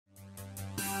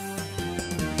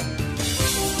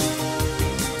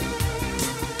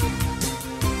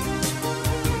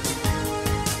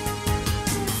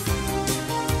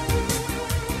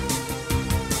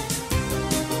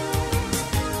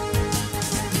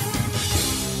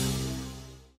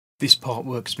This part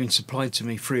work has been supplied to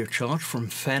me free of charge from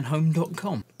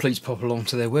Fanhome.com. Please pop along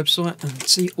to their website and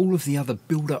see all of the other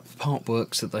build-up part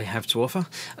works that they have to offer,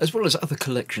 as well as other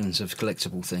collections of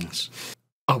collectible things.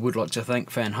 I would like to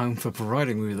thank Fanhome for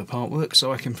providing me with the part work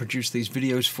so I can produce these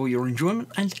videos for your enjoyment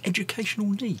and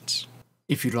educational needs.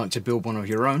 If you'd like to build one of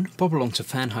your own, pop along to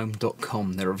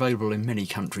Fanhome.com. They're available in many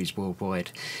countries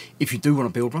worldwide. If you do want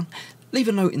to build one, leave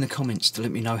a note in the comments to let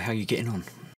me know how you're getting on.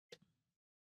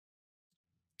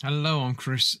 Hello, I'm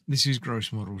Chris. This is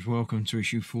Gross Models. Welcome to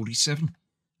issue 47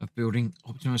 of building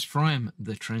Optimus Prime,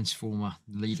 the Transformer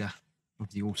leader of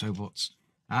the Autobots.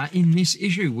 In this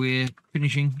issue, we're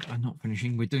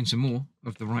we're doing some more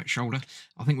of the right shoulder.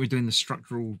 I think we're doing the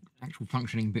structural, actual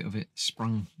functioning bit of it,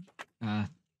 sprung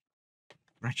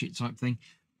ratchet type thing.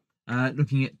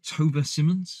 Looking at Toba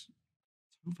Simmons.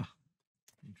 Toba,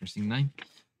 interesting name.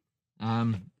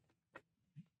 Hollywood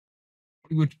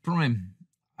Prime.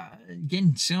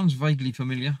 Again, sounds vaguely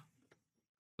familiar,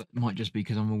 but it might just be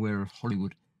because I'm aware of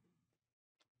Hollywood.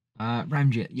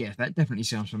 Ramjet, yeah, that definitely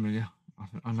sounds familiar.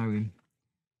 I know him.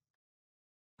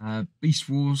 Beast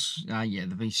Wars, yeah,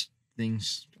 the Beast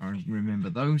things, I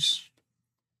remember those.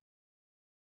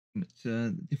 But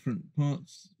different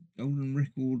parts, Golden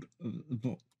Record of the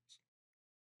Box.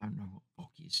 I don't know what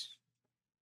Box is.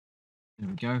 There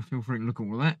we go, feel free to look at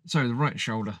all that. So, the right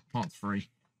shoulder, part 3.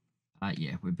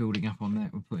 Yeah, we're building up on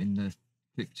that. We're putting the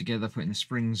clip together, putting the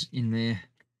springs in there,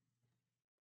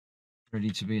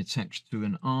 ready to be attached to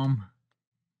an arm.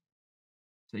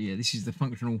 So yeah, this is the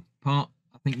functional part.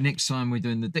 I think next time we're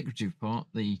doing the decorative part,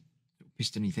 the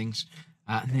pistony things,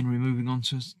 and then we're moving on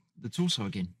to the torso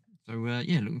again. So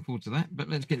yeah, looking forward to that. But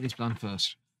let's get this done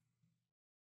first.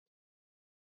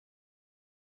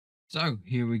 So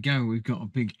here we go. We've got a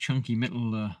big chunky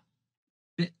metal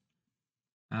bit,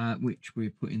 which we're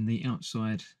putting the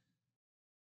outside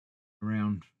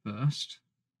around first.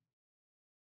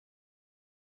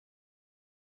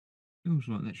 Feels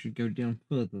like that should go down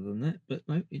further than that, but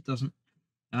no, it doesn't.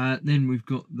 Then we've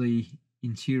got the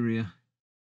interior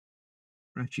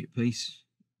ratchet piece,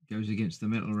 goes against the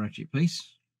metal ratchet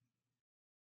piece,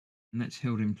 and that's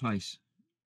held in place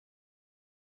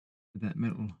with that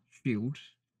metal shield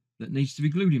that needs to be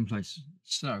glued in place.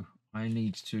 So I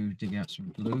need to dig out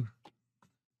some glue.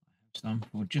 I have some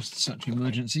for just such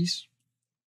emergencies.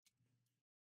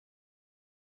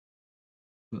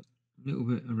 Put a little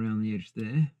bit around the edge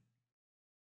there.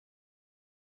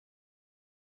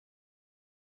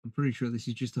 I'm pretty sure this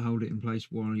is just to hold it in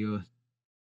place while you're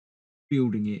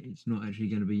building it. It's not actually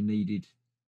going to be needed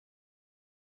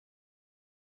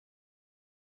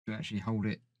to actually hold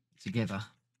it together.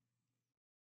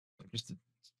 But just a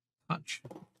touch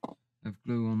of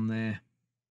glue on there,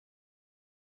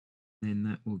 then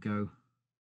that will go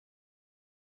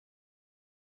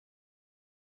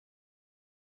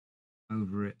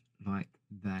over it like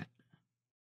that.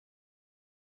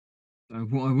 So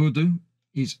what I will do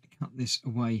is cut this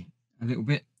away a little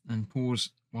bit and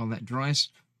pause while that dries,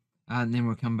 and then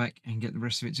we'll come back and get the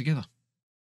rest of it together.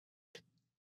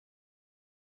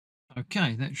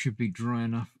 Okay, that should be dry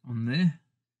enough on there.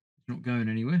 It's not going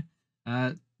anywhere.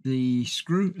 The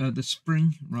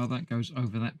spring rather, goes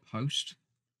over that post,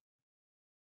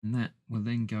 and that will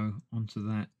then go onto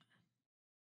that,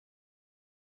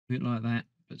 a bit like that,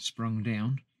 but sprung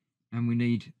down. And we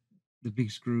need the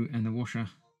big screw and the washer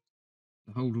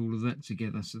to hold all of that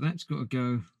together. So that's got to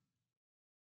go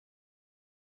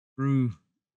through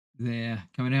there,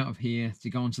 coming out of here to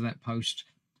go onto that post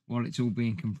while it's all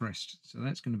being compressed. So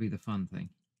that's going to be the fun thing.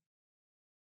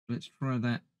 Let's try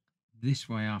that this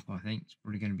way up. I think it's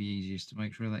probably going to be easiest to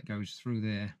make sure that goes through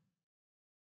there.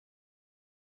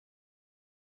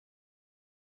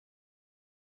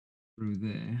 Through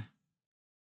there.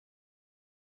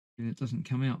 And it doesn't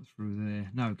come out through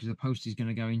there. No, because the post is going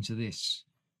to go into this.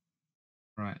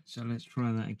 Right, so let's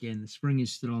try that again. The spring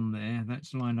is still on there.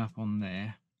 That's lined up on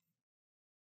there.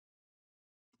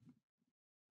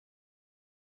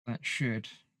 That should.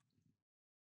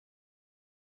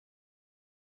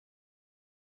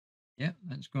 Yep,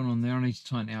 that's gone on there. I need to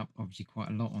tighten it up, obviously quite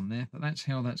a lot on there, but that's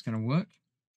how that's going to work.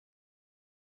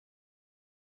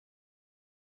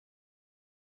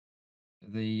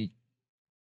 The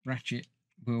ratchet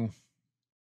will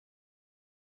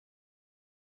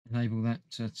enable that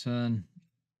to turn.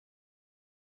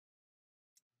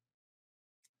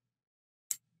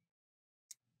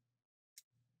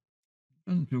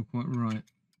 Doesn't feel quite right,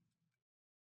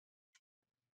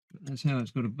 but that's how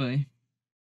it's got to be.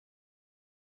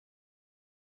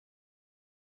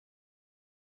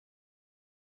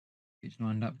 It's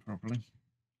lined up properly.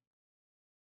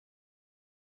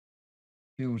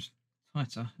 Feels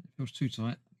tighter. It feels too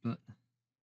tight. but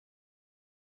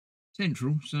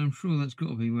central, so I'm sure that's got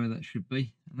to be where that should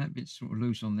be. And that bit's sort of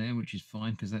loose on there, which is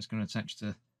fine because that's going to attach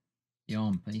to the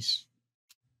arm piece.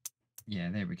 Yeah,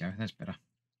 there we go, that's better.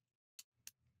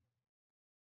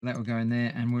 That will go in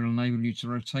there and will enable you to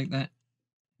rotate that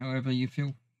however you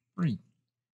feel free.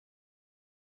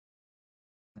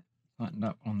 Tightened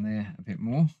up on there a bit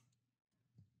more.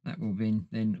 That will be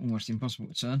then almost impossible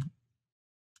to turn.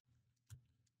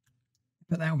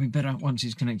 But that will be better once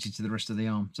it's connected to the rest of the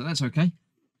arm. So that's okay.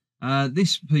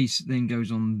 This piece then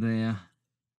goes on there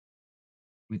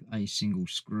with a single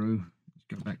screw. Let's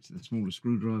go back to the smaller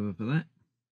screwdriver for that.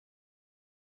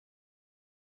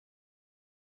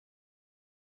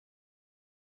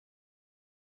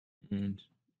 And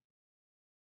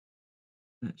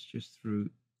that's just through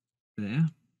there.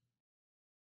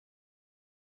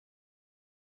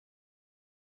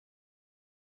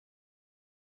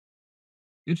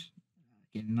 Good.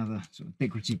 Get another sort of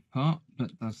decorative part,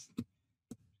 but does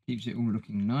keeps it all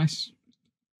looking nice.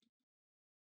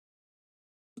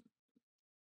 There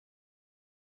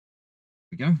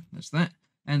we go. That's that.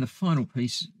 And the final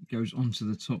piece goes onto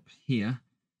the top here.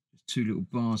 Just two little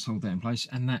bars hold that in place,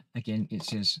 and that again it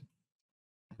says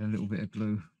a little bit of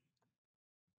glue.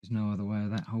 There's no other way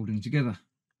of that holding together.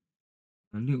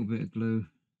 A little bit of glue,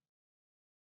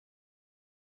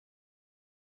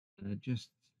 just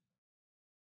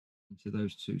into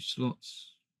those two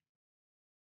slots.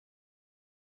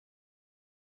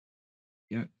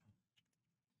 Go.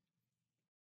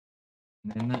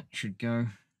 And then that should go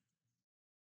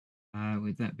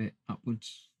with that bit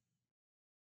upwards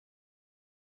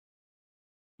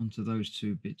onto those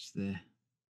two bits there.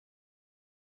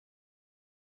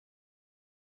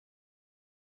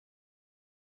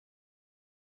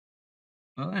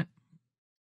 Like that.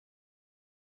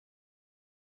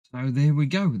 So there we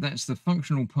go. That's the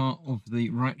functional part of the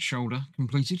right shoulder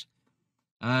completed.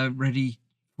 Ready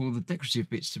for the decorative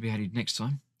bits to be added next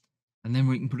time. And then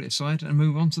we can put it aside and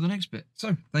move on to the next bit.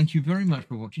 So thank you very much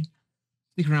for watching.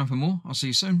 Stick around for more. I'll see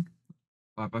you soon.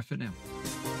 Bye bye for now.